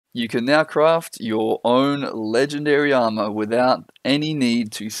You can now craft your own legendary armor without any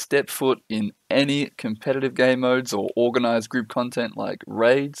need to step foot in any competitive game modes or organized group content like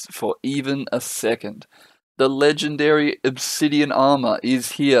raids for even a second. The Legendary Obsidian Armor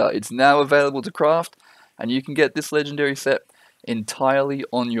is here. It's now available to craft, and you can get this legendary set entirely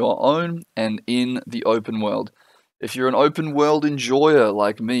on your own and in the open world. If you're an open world enjoyer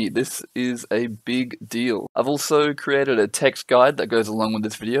like me, this is a big deal. I've also created a text guide that goes along with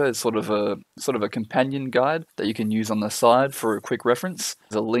this video. It's sort of a companion guide that you can use on the side for a quick reference.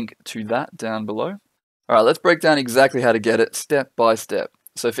 There's a link to that down below. Alright, let's break down exactly how to get it step by step.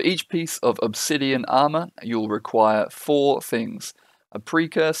 So for each piece of obsidian armor, you'll require 4 things: a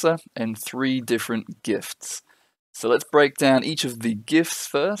precursor and 3 different gifts. So let's break down each of the gifts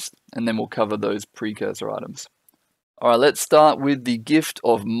first, and then we'll cover those precursor items. Alright, let's start with the gift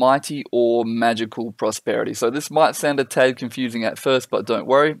of mighty or magical prosperity. So this might sound a tad confusing at first, but don't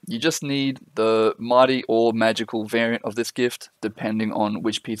worry. You just need the mighty or magical variant of this gift, depending on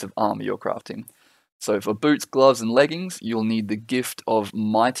which piece of armor you're crafting. So for boots, gloves, and leggings, you'll need the gift of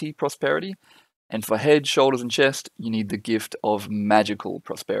mighty prosperity. And for head, shoulders, and chest, you need the gift of magical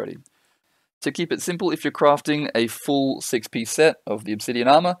prosperity. To keep it simple, if you're crafting a full 6-piece set of the obsidian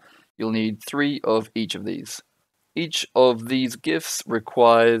armor, you'll need 3 of each of these. Each of these gifts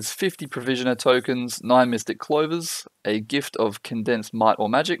requires 50 provisioner tokens, 9 mystic clovers, a gift of condensed might or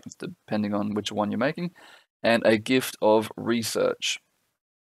magic, depending on which one you're making, and a gift of research.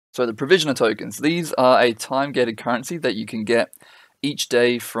 So the provisioner tokens, these are a time-gated currency that you can get each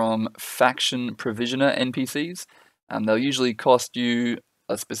day from faction provisioner NPCs. They'll usually cost you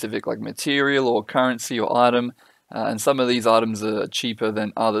a specific material or currency or item, and some of these items are cheaper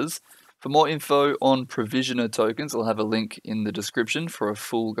than others. For more info on provisioner tokens, I'll have a link in the description for a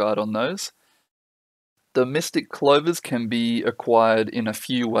full guide on those. The mystic clovers can be acquired in a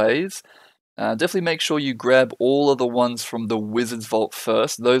few ways. Definitely make sure you grab all of the ones from the Wizard's Vault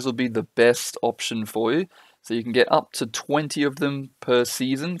first. Those will be the best option for you. So you can get up to 20 of them per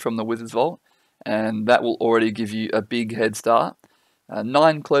season from the Wizard's Vault, and that will already give you a big head start.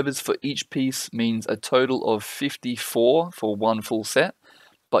 9 clovers for each piece means a total of 54 for one full set.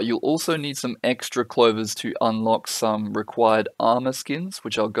 But you'll also need some extra clovers to unlock some required armor skins,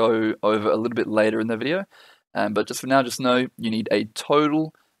 which I'll go over a little bit later in the video. But just for now, just know you need a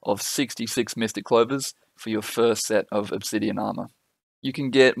total of 66 mystic clovers for your first set of obsidian armor. You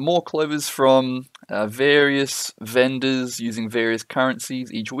can get more clovers from various vendors using various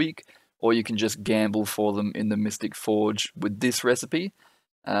currencies each week, or you can just gamble for them in the Mystic Forge with this recipe.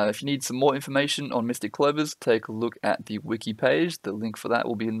 If you need some more information on Mystic Clovers, take a look at the wiki page. The link for that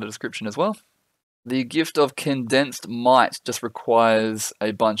will be in the description as well. The gift of condensed might just requires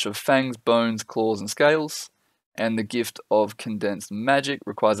a bunch of fangs, bones, claws, and scales. And the gift of condensed magic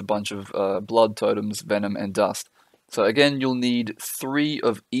requires a bunch of blood totems, venom, and dust. So again, you'll need 3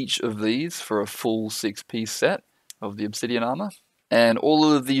 of each of these for a full 6-piece set of the obsidian armor. And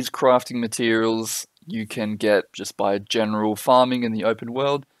all of these crafting materials you can get just by general farming in the open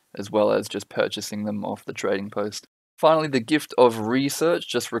world, as well as just purchasing them off the trading post. Finally, the gift of research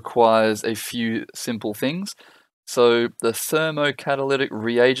just requires a few simple things. So the thermocatalytic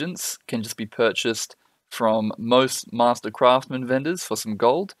reagents can just be purchased from most master craftsman vendors for some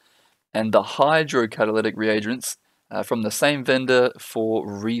gold, and the hydrocatalytic reagents from the same vendor for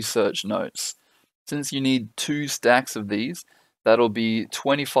research notes. Since you need 2 stacks of these, that'll be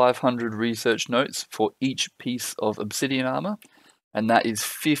 2,500 research notes for each piece of obsidian armor, and that is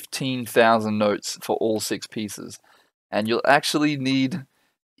 15,000 notes for all 6 pieces. And you'll actually need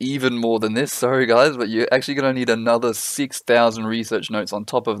even more than this, sorry guys, but you're actually going to need another 6,000 research notes on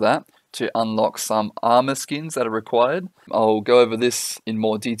top of that to unlock some armor skins that are required. I'll go over this in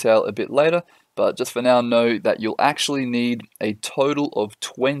more detail a bit later, but just for now, know that you'll actually need a total of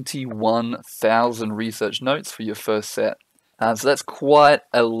 21,000 research notes for your first set. So that's quite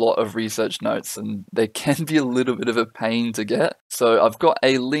a lot of research notes, and they can be a little bit of a pain to get. So I've got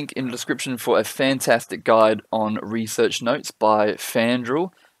a link in the description for a fantastic guide on research notes by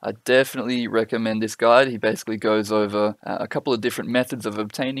Fandral. I definitely recommend this guide. He basically goes over a couple of different methods of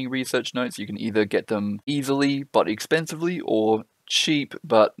obtaining research notes. You can either get them easily but expensively, or cheap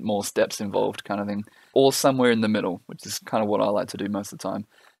but more steps involved kind of thing, or somewhere in the middle, which is kind of what I like to do most of the time.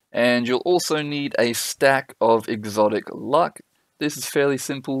 And you'll also need a stack of exotic luck. This is fairly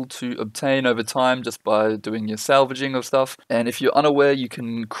simple to obtain over time just by doing your salvaging of stuff. And if you're unaware, you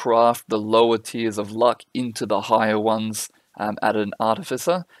can craft the lower tiers of luck into the higher ones at an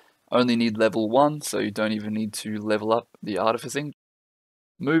artificer. Only need level 1, so you don't even need to level up the artificing.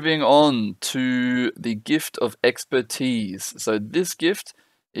 Moving on to the gift of expertise. So this gift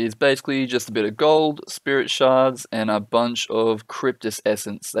is basically just a bit of gold, spirit shards, and a bunch of cryptis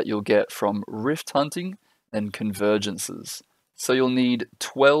essence that you'll get from rift hunting and convergences. So you'll need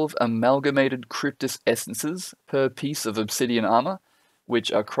 12 amalgamated cryptis essences per piece of obsidian armor,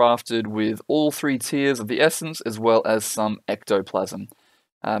 which are crafted with all 3 tiers of the essence as well as some ectoplasm.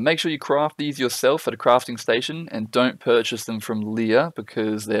 Make sure you craft these yourself at a crafting station and don't purchase them from Leah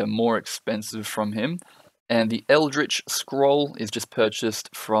because they're more expensive from him. And the Eldritch Scroll is just purchased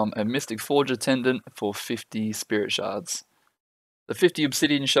from a Mystic Forge attendant for 50 spirit shards. The 50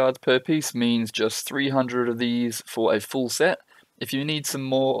 obsidian shards per piece means just 300 of these for a full set. If you need some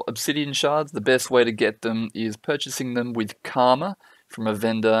more obsidian shards, the best way to get them is purchasing them with Karma from a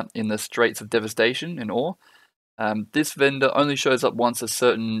vendor in the Straits of Devastation in Ore. This vendor only shows up once a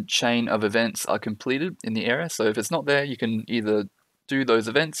certain chain of events are completed in the area, so if it's not there, you can either do those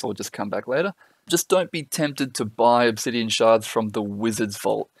events or just come back later. Just don't be tempted to buy obsidian shards from the Wizard's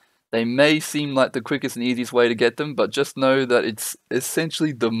Vault. They may seem like the quickest and easiest way to get them, but just know that it's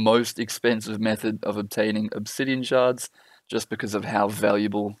essentially the most expensive method of obtaining obsidian shards, just because of how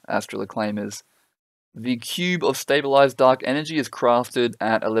valuable Astral Acclaim is. The Cube of Stabilized Dark Energy is crafted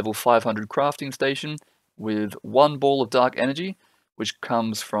at a level 500 crafting station, with 1 ball of dark energy, which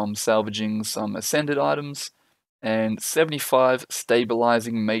comes from salvaging some ascended items, and 75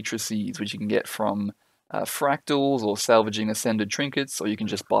 stabilizing matrices, which you can get from fractals or salvaging ascended trinkets, or you can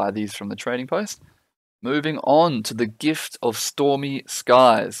just buy these from the trading post. Moving on to the Gift of Stormy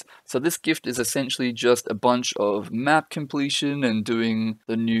Skies. So this gift is essentially just a bunch of map completion and doing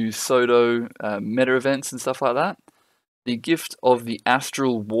the new Soto meta events and stuff like that. The Gift of the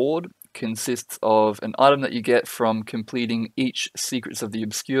Astral Ward consists of an item that you get from completing each Secrets of the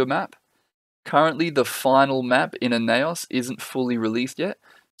Obscure map. Currently, the final map in Aeneas isn't fully released yet,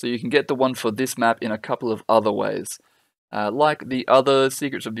 so you can get the one for this map in a couple of other ways. Like the other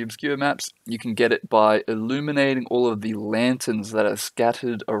Secrets of the Obscure maps, you can get it by illuminating all of the lanterns that are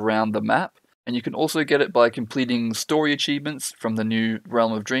scattered around the map, and you can also get it by completing story achievements from the new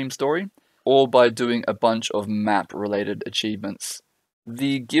Realm of Dream story, or by doing a bunch of map-related achievements.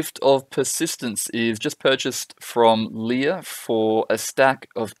 The Gift of Persistence is just purchased from Leah for a stack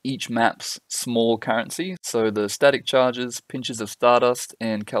of each map's small currency, so the static charges, pinches of stardust,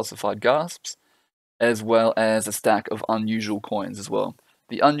 and calcified gasps, as well as a stack of unusual coins as well.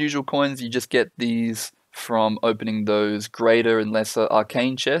 The unusual coins, you just get these from opening those greater and lesser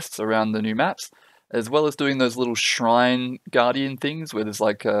arcane chests around the new maps, as well as doing those little shrine guardian things where there's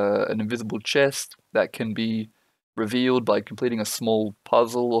like an invisible chest that can be revealed by completing a small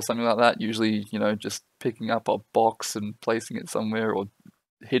puzzle or something like that. Usually, just picking up a box and placing it somewhere or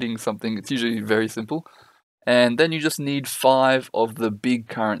hitting something. It's usually very simple. And then you just need 5 of the big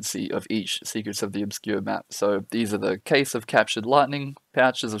currency of each Secrets of the Obscure map. So these are the Case of Captured Lightning,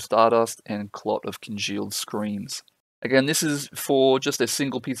 Pouches of Stardust, and Clot of Congealed Screams. Again, this is for just a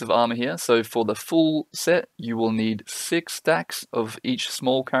single piece of armor here. So for the full set, you will need 6 stacks of each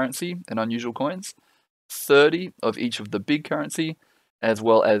small currency and unusual coins, 30 of each of the big currency, as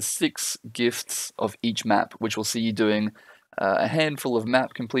well as 6 gifts of each map, which will see you doing a handful of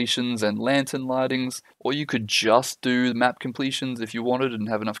map completions and lantern lightings, or you could just do map completions if you wanted and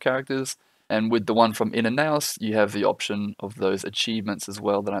have enough characters. And with the one from Inaeus, you have the option of those achievements as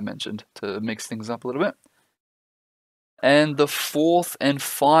well that I mentioned to mix things up a little bit. And the 4th and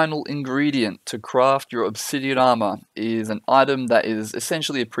final ingredient to craft your obsidian armor is an item that is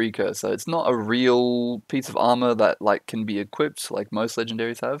essentially a precursor. It's not a real piece of armor that can be equipped like most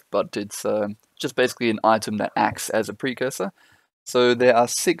legendaries have, but it's just basically an item that acts as a precursor. So there are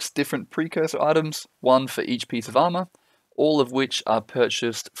 6 different precursor items, 1 for each piece of armor, all of which are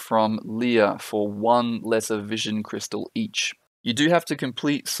purchased from Leah for 1 lesser vision crystal each. You do have to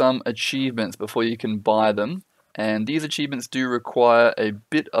complete some achievements before you can buy them, and these achievements do require a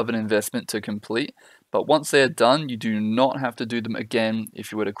bit of an investment to complete, but once they're done, you do not have to do them again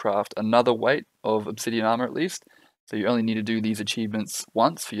if you were to craft another weight of obsidian armor at least. So you only need to do these achievements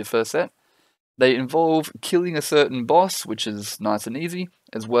once for your first set. They involve killing a certain boss, which is nice and easy,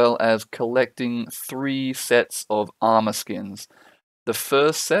 as well as collecting 3 sets of armor skins. The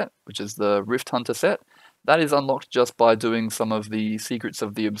first set, which is the Rift Hunter set, that is unlocked just by doing some of the Secrets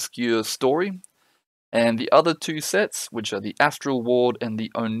of the Obscure story. And the other 2 sets, which are the Astral Ward and the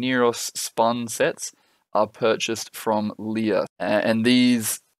Oneros Spun sets, are purchased from Leah. And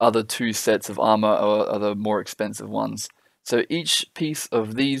these other 2 sets of armor are the more expensive ones. So each piece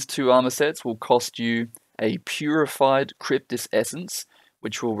of these 2 armor sets will cost you a purified Cryptis essence,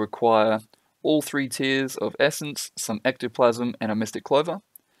 which will require all 3 tiers of essence, some ectoplasm, and a mystic clover.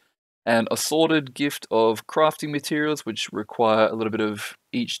 An assorted gift of crafting materials, which require a little bit of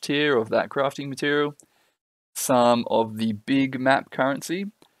each tier of that crafting material, some of the big map currency,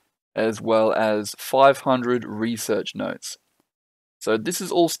 as well as 500 research notes. So this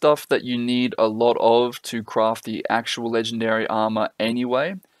is all stuff that you need a lot of to craft the actual legendary armor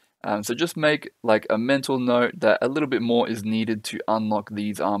anyway. So just make like a mental note that a little bit more is needed to unlock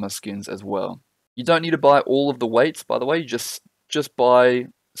these armor skins as well. You don't need to buy all of the weights, by the way. You just buy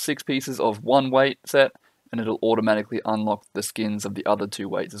 6 pieces of one weight set, and it'll automatically unlock the skins of the other 2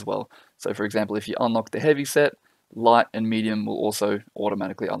 weights as well. So for example, if you unlock the heavy set, light and medium will also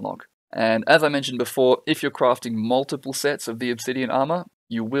automatically unlock. And as I mentioned before, if you're crafting multiple sets of the obsidian armor,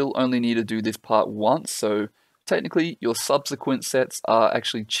 you will only need to do this part once, so technically your subsequent sets are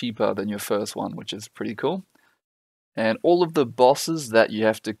actually cheaper than your first one, which is pretty cool. And all of the bosses that you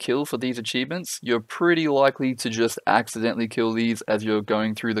have to kill for these achievements, you're pretty likely to just accidentally kill these as you're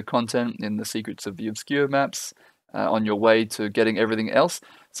going through the content in the Secrets of the Obscure maps on your way to getting everything else.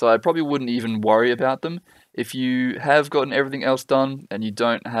 So I probably wouldn't even worry about them. If you have gotten everything else done and you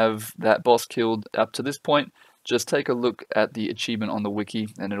don't have that boss killed up to this point, just take a look at the achievement on the wiki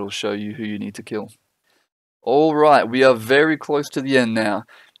and it'll show you who you need to kill. Alright, we are very close to the end now.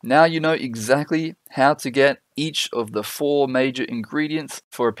 Now you know exactly how to get each of the 4 major ingredients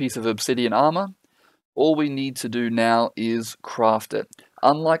for a piece of obsidian armor. All we need to do now is craft it.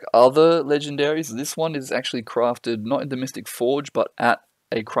 Unlike other legendaries, this one is actually crafted not in the Mystic Forge, but at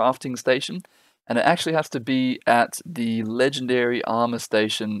a crafting station. And it actually has to be at the Legendary Armor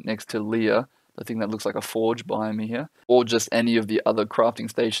station next to Leah. I think that looks like a forge behind me here. Or just any of the other crafting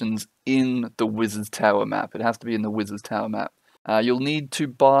stations in the Wizard's Tower map. It has to be in the Wizard's Tower map. You'll need to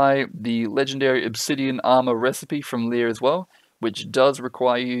buy the Legendary Obsidian Armor recipe from Leah as well, which does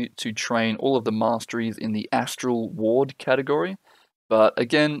require you to train all of the masteries in the Astral Ward category. But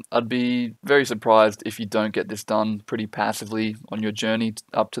again, I'd be very surprised if you don't get this done pretty passively on your journey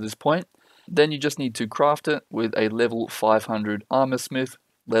up to this point. Then you just need to craft it with a level 500 armor smith,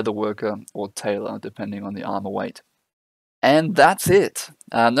 leather worker, or tailor, depending on the armor weight. And that's it.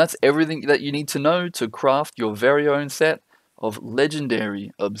 That's everything that you need to know to craft your very own set of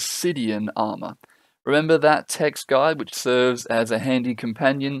Legendary Obsidian Armor. Remember that text guide, which serves as a handy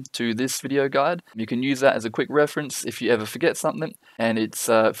companion to this video guide. You can use that as a quick reference if you ever forget something, and it's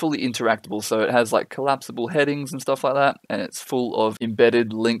fully interactable, so it has like collapsible headings and stuff like that, and it's full of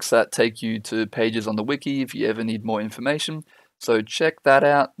embedded links that take you to pages on the wiki if you ever need more information. So check that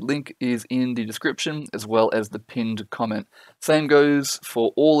out. Link is in the description as well as the pinned comment. Same goes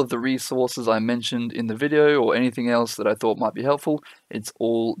for all of the resources I mentioned in the video or anything else that I thought might be helpful. It's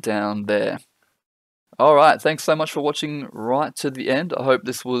all down there. Alright, thanks so much for watching right to the end. I hope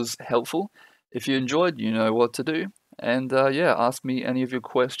this was helpful. If you enjoyed, you know what to do. And yeah, ask me any of your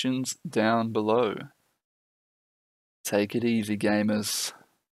questions down below. Take it easy, gamers.